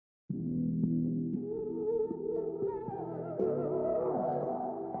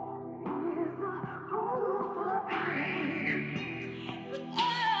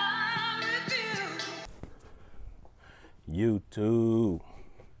YouTube,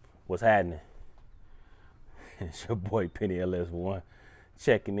 what's happening? It's your boy Penny LS1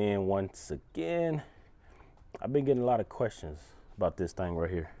 checking in once again. I've been getting a lot of questions about this thing right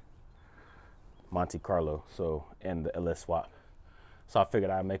here, Monte Carlo, and the lsswap. So I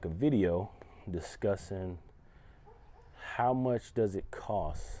figured I'd make a video discussing how much does it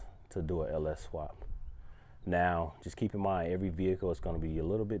cost to do a lsswap. Now, just keep in mind, every vehicle is going to be a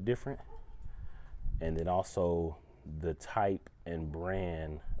little bit different, and then also the type and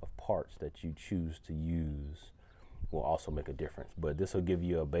brand of parts that you choose to use will also make a difference. But this will give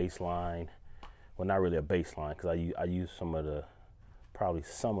you a baseline. Well, not really a baseline, because I use probably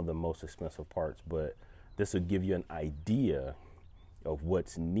some of the most expensive parts, but this will give you an idea of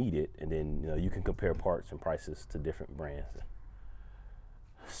what's needed, and then you can compare parts and prices to different brands.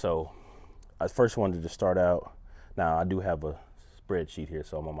 So I first wanted to start out. Now I do have a spreadsheet here,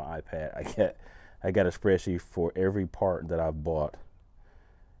 so I'm on my iPad. I got a spreadsheet for every part that I've bought,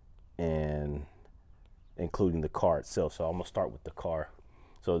 and including the car itself. So I'm gonna start with the car.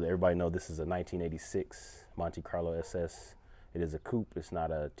 So that everybody know, this is a 1986 Monte Carlo SS. It is a coupe. It's not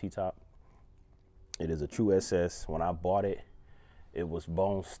a T-top. It is a true SS. When I bought it, it was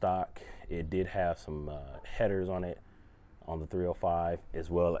bone stock. It did have some headers on it, on the 305, as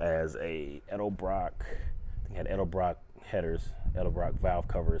well as a Edelbrock. I think it had Edelbrock headers, Edelbrock valve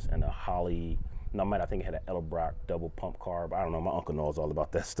covers, and a Holley. No, I think it had an Edelbrock double pump carb. I don't know. My uncle knows all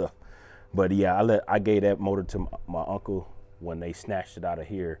about that stuff. But yeah, I gave that motor to my uncle when they snatched it out of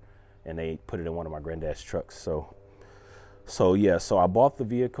here, and they put it in one of my granddad's trucks. So I bought the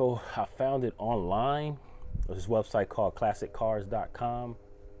vehicle. I found it online. There's this website called classiccars.com.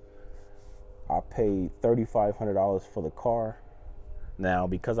 I paid $3,500 for the car. Now,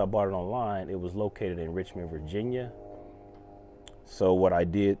 because I bought it online, it was located in Richmond, Virginia. So what I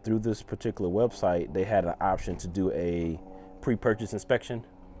did through this particular website, they had an option to do a pre-purchase inspection.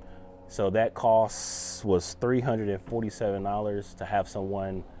 So that cost was $347 to have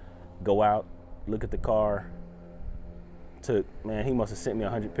someone go out, look at the car. Man, he must have sent me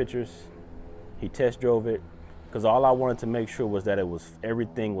 100 pictures. He test drove it, because all I wanted to make sure was that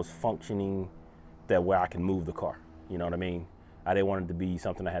everything was functioning that way I can move the car. You know what I mean? I didn't want it to be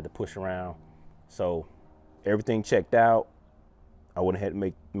something I had to push around. So everything checked out. I went ahead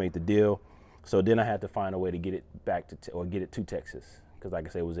and made the deal. So then I had to find a way to get it back to, get it to Texas, because like I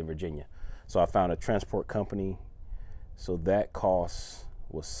said, it was in Virginia. So I found a transport company. So that cost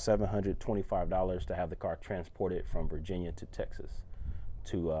was $725 to have the car transported from Virginia to Texas,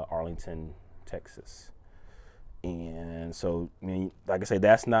 to Arlington, Texas. And so, I mean, like I say,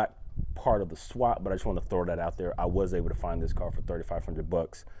 that's not part of the swap, but I just want to throw that out there. I was able to find this car for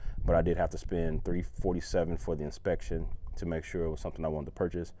 $3,500, but I did have to spend $347 for the inspection to make sure it was something I wanted to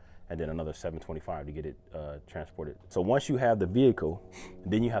purchase, and then another $725 to get it transported. So once you have the vehicle,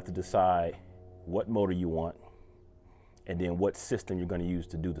 then you have to decide what motor you want, and then what system you're going to use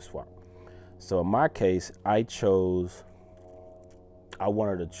to do the swap. So in my case, I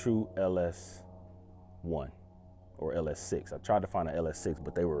wanted a true LS1 or LS6. I tried to find an LS6,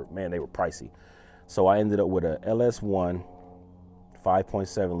 but they were pricey. So I ended up with a LS1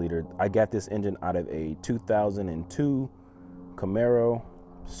 5.7 liter. I got this engine out of a 2002 Camaro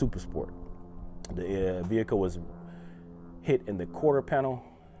Super Sport. The vehicle was hit in the quarter panel,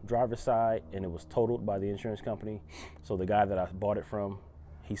 driver's side, and it was totaled by the insurance company. So the guy that I bought it from,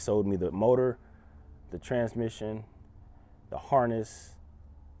 he sold me the motor, the transmission, the harness,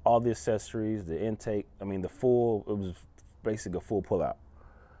 all the accessories, the intake. I mean, it was basically a full pullout.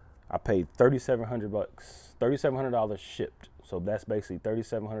 I paid $3,700 shipped. So that's basically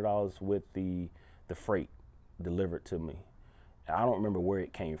 $3,700 with the freight delivered to me. I don't remember where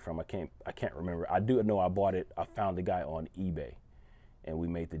it came from. I can't remember. I do know I bought it. I found the guy on eBay, and we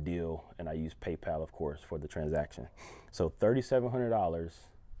made the deal, and I used PayPal, of course, for the transaction. So $3,700,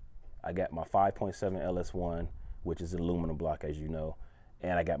 I got my 5.7 LS1, which is an aluminum block, as you know,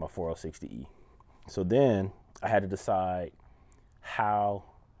 and I got my 4060E. So then I had to decide how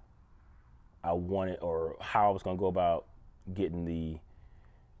I wanted, or how I was gonna go about getting the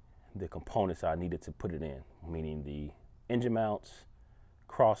components I needed to put it in, meaning the engine mounts,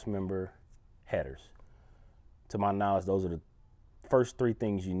 cross member, headers. To my knowledge, those are the first three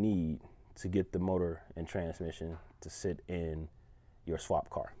things you need to get the motor and transmission to sit in your swap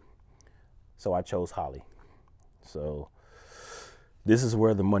car. So I chose Holley. So this is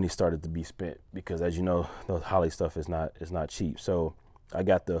where the money started to be spent, because as you know, the Holley stuff is not cheap. So I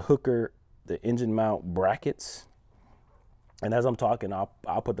got the hooker, the engine mount brackets, and as I'm talking, I'll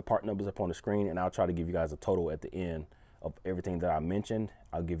put the part numbers up on the screen, and I'll try to give you guys a total at the end of everything that I mentioned.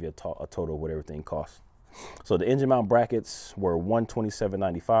 I'll give you a total of what everything costs. So the engine mount brackets were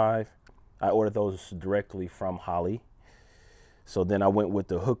 $127.95. I ordered those directly from Holley. So then I went with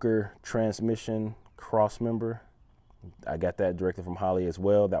the Hooker transmission CROSSMEMBER. I got that directly from Holley as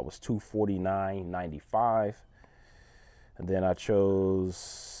well. That was $249.95. And then I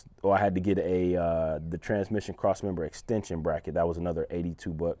chose, I had to get the transmission CROSSMEMBER extension bracket. That was another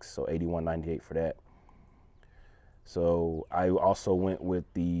 82 bucks, so $81.98 for that. So I also went with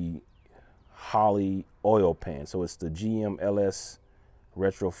the Holley oil pan. So it's the GM-LS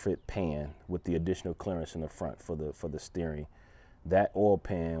retrofit pan with the additional clearance in the front for the steering. That oil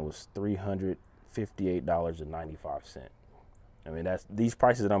pan was $358.95. I mean, that's these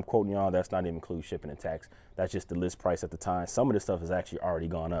prices that I'm quoting y'all, that's not even include shipping and tax. That's just the list price at the time. Some of this stuff has actually already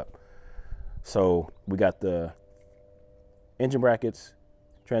gone up. So we got the engine brackets,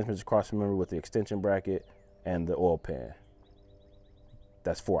 transmission CROSSMEMBER with the extension bracket, and the oil pan.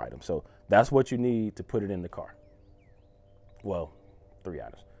 That's 4 items. So that's what you need to put it in the car. Well, 3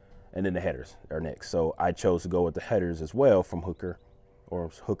 items. And then the headers are next. So I chose to go with the headers as well from Hooker, or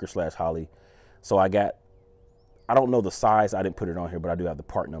Hooker/Holley. So I don't know the size. I didn't put it on here, but I do have the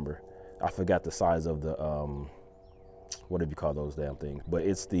part number. I forgot the size of the, what do you call those damn things? But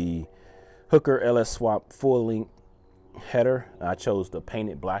it's the Hooker lsswap full length header. I chose the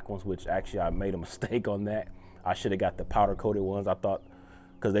painted black ones, which actually I made a mistake on that. I should have got the powder coated ones. I thought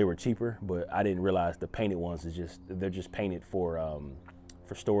because they were cheaper, but I didn't realize the painted ones they're just painted for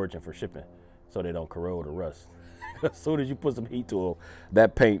storage and for shipping, so they don't corrode or rust. As soon as you put some heat to them,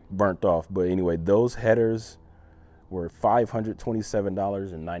 that paint burnt off. But anyway, those headers were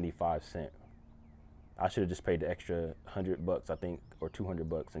 $527.95. I should have just paid the extra 100 bucks, I think, or 200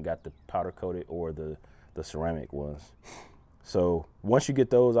 bucks, and got the powder coated or the ceramic ones. So once you get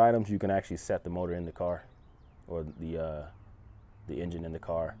those items, you can actually set the motor in the car, or the engine in the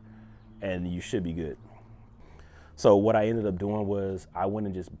car, and you should be good. So what I ended up doing was I went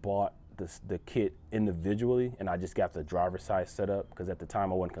and just bought the kit individually, and I just got the driver's side set up because at the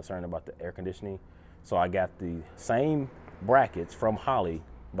time I wasn't concerned about the air conditioning. So I got the same brackets from Holley,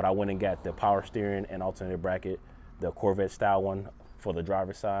 but I went and got the power steering and alternator bracket, the Corvette style one for the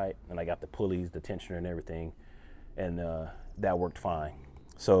driver's side, and I got the pulleys, the tensioner and everything, and that worked fine.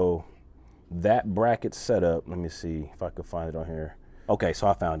 So that bracket setup, let me see if I could find it on here. Okay, so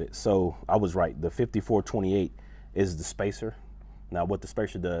I found it. So I was right, the 5428 is the spacer. Now what the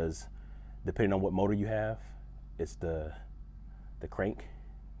spacer does, depending on what motor you have, it's the crank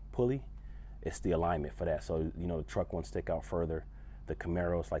pulley, it's the alignment for that. So, you know, the truck ones stick out further, the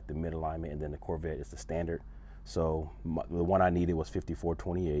Camaro is like the mid alignment, and then the Corvette is the standard. So the one I needed was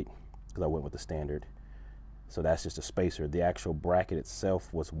 5428 because I went with the standard. So that's just a spacer. The actual bracket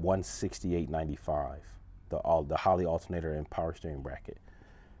itself was $168.95, the Holley alternator and power steering bracket.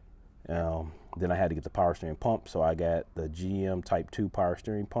 Then I had to get the power steering pump, so I got the GM Type 2 power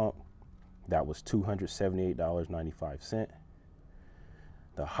steering pump. That was $278.95.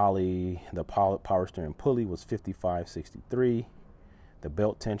 The Holley, the power steering pulley was $55.63. The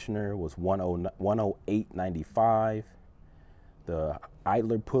belt tensioner was $108.95. The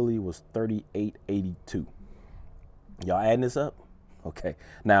idler pulley was $38.82. Y'all adding this up? Okay.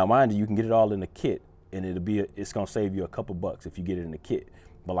 Now, mind you, you can get it all in the kit, and it's gonna save you a couple bucks if you get it in the kit.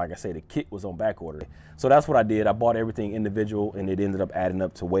 But like I say, the kit was on back order. So that's what I did. I bought everything individual, and it ended up adding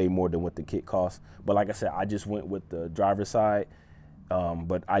up to way more than what the kit cost. But like I said, I just went with the driver's side.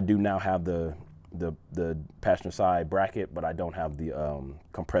 But I do now have the passenger side bracket, but I don't have the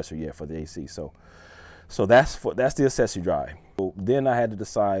compressor yet for the AC. So that's the accessory drive. So then I had to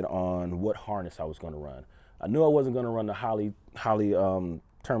decide on what harness I was going to run. I knew I wasn't going to run the Holley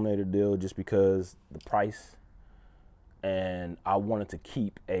Terminator deal just because the price, and I wanted to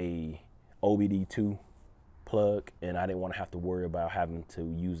keep a OBD2 plug, and I didn't want to have to worry about having to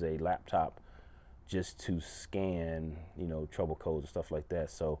use a laptop just to scan, you know, trouble codes and stuff like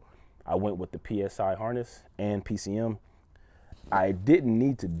that. So I went with the PSI harness and PCM. I didn't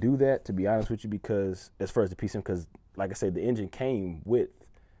need to do that, to be honest with you, because as far as the PCM, because like I said, the engine came with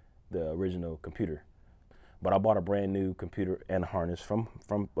the original computer. But I bought a brand new computer and harness from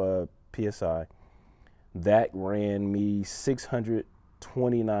PSI. That ran me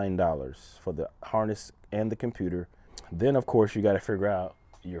 $629 for the harness and the computer. Then of course you got to figure out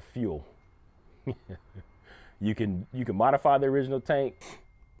your fuel. You can modify the original tank.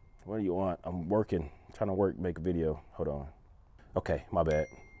 What do you want? I'm working, trying to make a video. Hold on. Okay, my bad.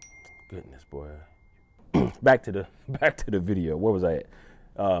 Goodness, boy. back to the video. Where was I at?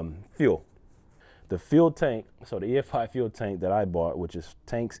 Fuel. The fuel tank. So the EFI fuel tank that I bought, which is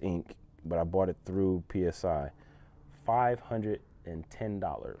Tanks Inc., but I bought it through PSI, $510.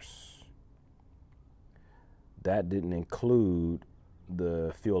 that didn't include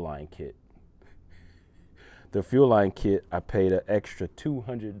the fuel line kit. The fuel line kit, I paid an extra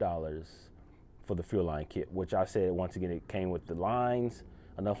 $200 for the fuel line kit, which I said once again, it came with the lines,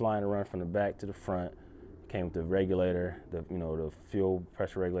 enough line to run from the back to the front, came with the regulator, the the fuel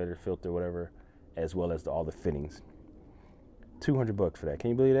pressure regulator, filter, whatever, as well as all the fittings. $200 for that.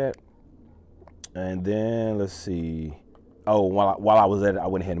 Can you believe that? And then let's see. Oh, while I was at it, I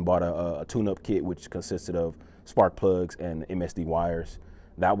went ahead and bought a tune-up kit, which consisted of spark plugs and MSD wires.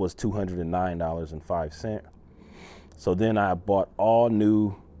 That was $209.05. So then I bought all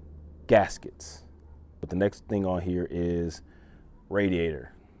new gaskets. But the next thing on here is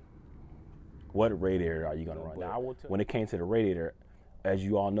radiator. What radiator are you gonna run? Now, when it came to the radiator, as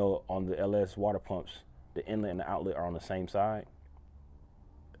you all know, on the LS water pumps, the inlet and the outlet are on the same side.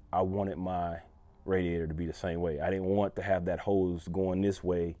 I wanted my radiator to be the same way. I didn't want to have that hose going this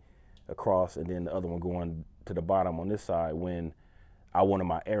way across and then the other one going to the bottom on this side when I wanted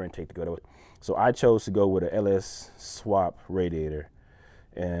my air intake to go that way. So I chose to go with a lsswap radiator,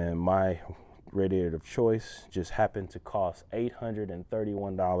 and my radiator of choice just happened to cost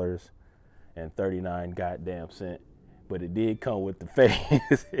 $831.39 goddamn cent, but it did come with the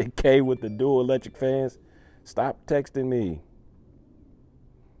fans. It came with the dual electric fans. Stop texting me.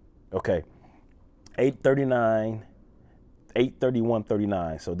 Okay,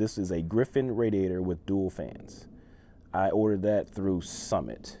 $831.39. So this is a Griffin radiator with dual fans. I ordered that through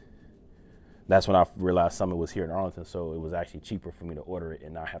Summit. That's when I realized Summit was here in Arlington, so it was actually cheaper for me to order it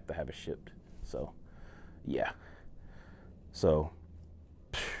and not have to have it shipped. So, yeah. So,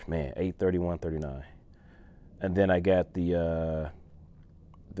 man, $831.39. And then I got the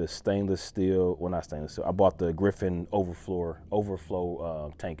stainless steel. Well, not stainless steel. I bought the Griffin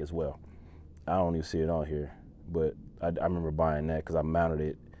overflow tank as well. I don't even see it on here, but I remember buying that because I mounted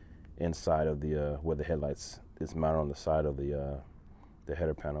it inside of the where the headlights is mounted on the side of the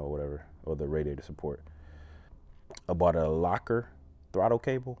header panel or whatever, or the radiator support. I bought a locker throttle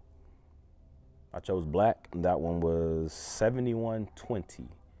cable. I chose black, and that one was $71.20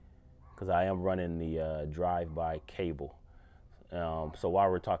 because I am running the drive-by cable. So while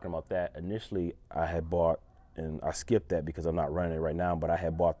we're talking about that, initially I had bought, and I skipped that because I'm not running it right now, but I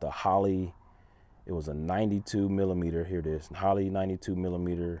had bought the Holley. It was a 92 millimeter, here it is, Holley 92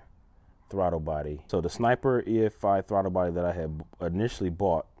 millimeter throttle body. So the Sniper EF5 throttle body that I had initially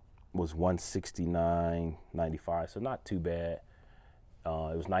bought was $169.95, so not too bad.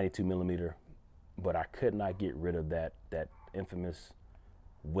 It was 92 millimeter, but I could not get rid of that infamous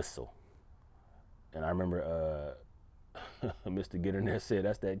whistle. And I remember Mr. Get in there said,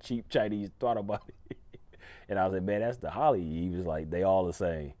 that's that cheap Chinese throttle body. And I was like, man, that's the Holley. He was like, they all the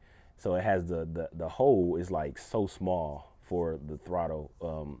same. So it has the hole is like so small for the throttle,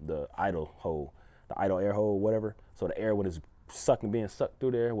 the idle hole, the idle air hole, whatever. So the air when it's being sucked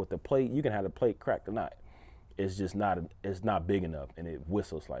through there with the plate, you can have the plate cracked or not. It's just it's not big enough, and it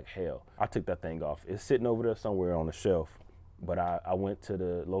whistles like hell. I took that thing off. It's sitting over there somewhere on the shelf, but I went to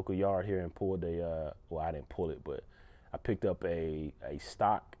the local yard here and pulled well, I didn't pull it, but I picked up a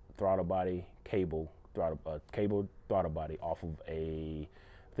stock throttle body cable throttle body off of I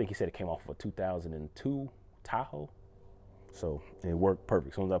think he said it came off of a 2002 Tahoe. So it worked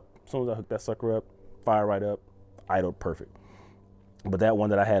perfect. As soon as I hooked that sucker up, fire right up, idled perfect. But that one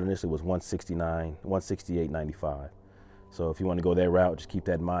that I had initially was $168.95. So if you want to go that route, just keep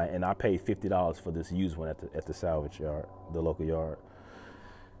that in mind. And I paid $50 for this used one at the salvage yard, the local yard.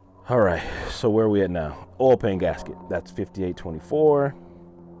 All right, so where are we at now? Oil pan gasket, that's $58.24.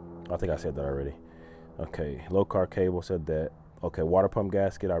 I think I said that already. Okay, low car cable, said that. Okay, water pump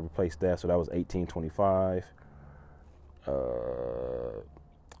gasket, I replaced that, so that was $18.25.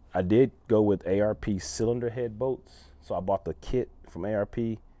 I did go with ARP cylinder head bolts. So I bought the kit from ARP.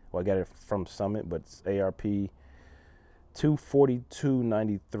 Well, I got it from Summit, but it's ARP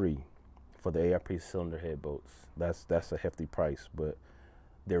 $242.93 for the ARP cylinder head bolts. That's a hefty price, but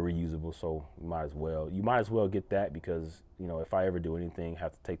they're reusable, so you might as well get that, because if I ever do anything,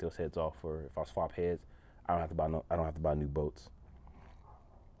 have to take those heads off, or if I swap heads, I don't have to buy new bolts.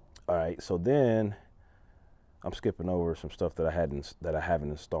 All right, so then I'm skipping over some stuff that I haven't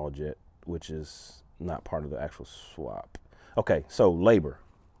installed yet, which is not part of the actual swap. Okay, so labor.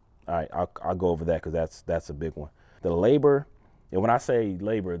 All right, I'll go over that because that's a big one. The labor, and when I say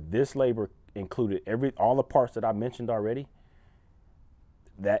labor, this labor included all the parts that I mentioned already.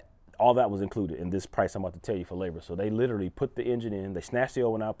 All that was included in this price I'm about to tell you for labor. So they literally put the engine in, they snatched the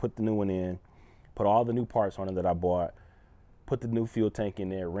old one out, put the new one in, put all the new parts on it that I bought, put the new fuel tank in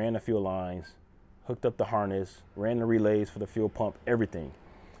there, ran the fuel lines, hooked up the harness, ran the relays for the fuel pump, everything.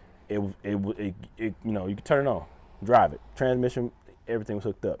 you know, you could turn it on, drive it, transmission, everything was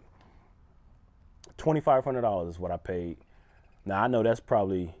hooked up. $2,500 is what I paid. Now I know that's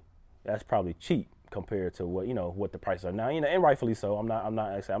probably cheap compared to what, you know, what the prices are now, you know, and rightfully so. I'm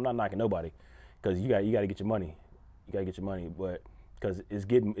not knocking nobody, because you got to get your money. You got to get your money, but because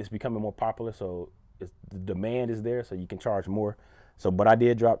it's becoming more popular, so the demand is there, so you can charge more. So, but I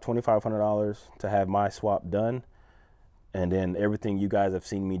did drop $2,500 to have my swap done, and then everything you guys have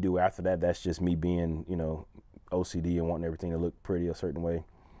seen me do after that, that's just me being, you know, OCD and wanting everything to look pretty a certain way.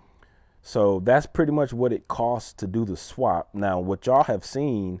 So that's pretty much what it costs to do the swap. Now, what y'all have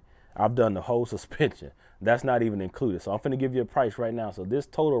seen, I've done the whole suspension. That's not even included. So I'm finna give you a price right now. So this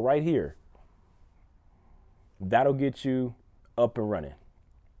total right here, that'll get you up and running.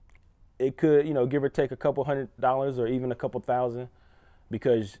 It could, you know, give or take a couple $100 or even a couple thousand,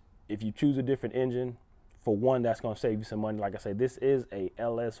 because if you choose a different engine, for one, that's gonna save you some money. Like I said, this is a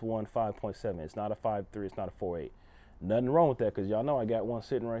LS1 5.7. It's not a 5.3, it's not a 4.8. Nothing wrong with that, because y'all know I got one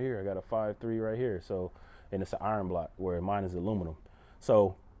sitting right here. I got a 5.3 right here. So, and it's an iron block, where mine is aluminum.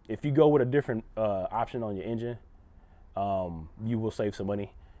 So if you go with a different option on your engine, you will save some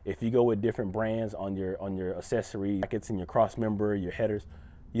money. If you go with different brands on your accessory, brackets and your cross member, your headers,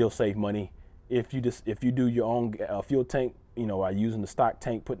 you'll save money. If you do your own fuel tank, you know, by using the stock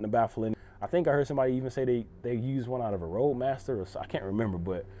tank, putting the baffle in. I think I heard somebody even say they use one out of a Roadmaster, or I can't remember,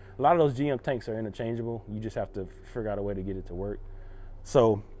 but a lot of those GM tanks are interchangeable. You just have to figure out a way to get it to work.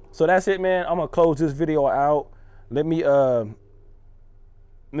 So that's it, man. I'm gonna close this video out. I'm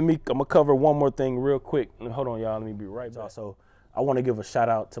gonna cover one more thing real quick. Hold on, y'all. Let me be right back. So I want to give a shout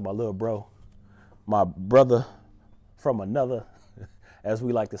out to my little bro, my brother from another, as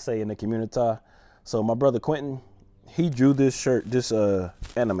we like to say in the community. So my brother Quentin, he drew this shirt, this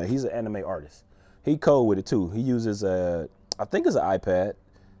anime. He's an anime artist. He code with it too. He uses I think it's an iPad.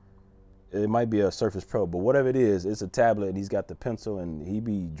 It might be a Surface Pro, but whatever it is, it's a tablet, and he's got the pencil, and he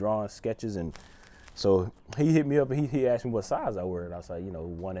be drawing sketches. And so he hit me up, and he asked me what size I wear, and I was like, you know,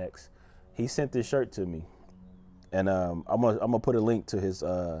 1X. He sent this shirt to me, and I'm gonna put a link to his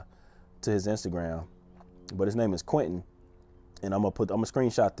Instagram, but his name is Quentin, and I'm gonna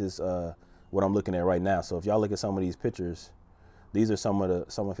screenshot this what I'm looking at right now. So if y'all look at some of these pictures, these are some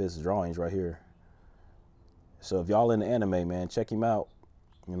of his drawings right here. So if y'all into anime, man, check him out.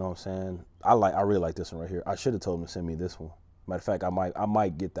 You know what I'm saying? I really like this one right here. I should have told him to send me this one. Matter of fact, I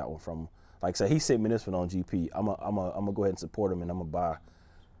might get that one from him. Like I said, he sent me this one on GP. I'm gonna go ahead and support him, and I'm gonna buy,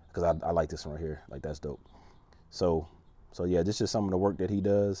 because I like this one right here. Like, that's dope. So yeah, this is some of the work that he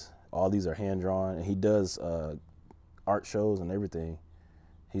does. All these are hand drawn, and he does art shows and everything.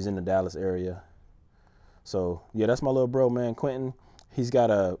 He's in the Dallas area. So yeah, that's my little bro, man, Quentin. He's got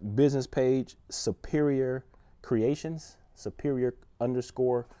a business page, Superior Creations, Superior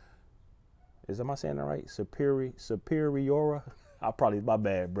 _, am I saying that right? Superiora. My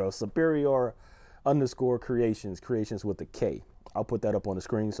bad, bro. Superior _creations, creations with a K. I'll put that up on the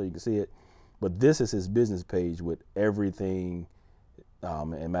screen so you can see it. But this is his business page with everything.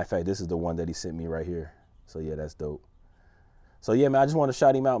 And matter of fact, this is the one that he sent me right here. So yeah, that's dope. So yeah, man, I just want to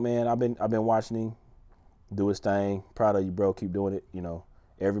shout him out, man. I've been watching him do his thing. Proud of you, bro. Keep doing it. You know,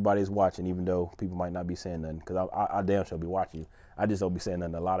 everybody's watching, even though people might not be saying nothing, because I damn sure be watching you. I just don't be saying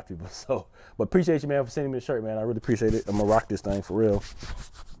nothing to a lot of people. So, but appreciate you, man, for sending me the shirt, man. I really appreciate it. I'm gonna rock this thing for real.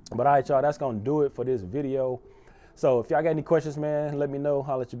 But all right, y'all, that's gonna do it for this video. So if y'all got any questions, man, let me know.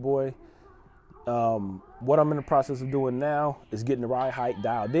 Holla at your boy. What I'm in the process of doing now is getting the ride height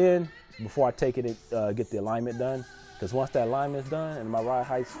dialed in before I take it and get the alignment done. Because once that alignment's done and my ride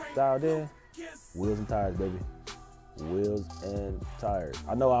height's dialed in, wheels and tires, baby. Wheels and tires.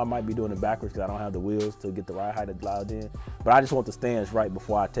 I know I might be doing it backwards because I don't have the wheels to get the ride height dialed in, but I just want the stands right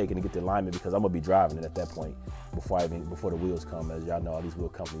before I take it and get the alignment, because I'm gonna be driving it at that point before the wheels come. As y'all know, all these wheel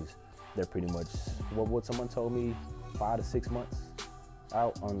companies, they're pretty much what someone told me, 5 to 6 months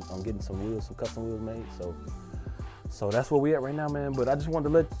out on getting some wheels, some custom wheels made. So that's where we at right now, man. But I just wanted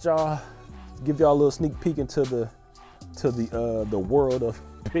to let y'all, give y'all a little sneak peek into the world of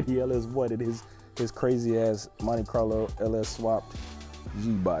Penny LS1. It is his crazy ass Monte Carlo LS swapped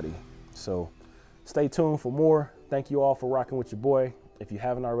G body. So stay tuned for more. Thank you all for rocking with your boy. If you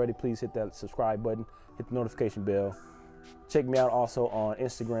haven't already, please hit that subscribe button, hit the notification bell. Check me out also on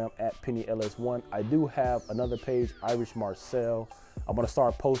Instagram at Penny LS1. I do have another page, Irish Marcel. I'm gonna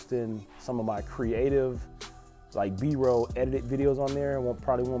start posting some of my creative, like B-roll edited videos on there.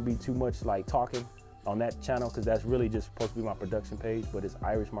 Probably won't be too much like talking on that channel, because that's really just supposed to be my production page. But it's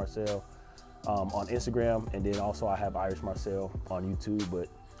Irish Marcel on Instagram, and then also I have Irish Marcel on YouTube, but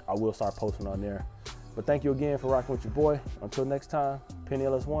I will start posting on there. But thank you again for rocking with your boy. Until next time, peace. Penny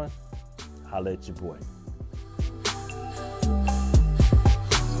LS1, holla at your boy.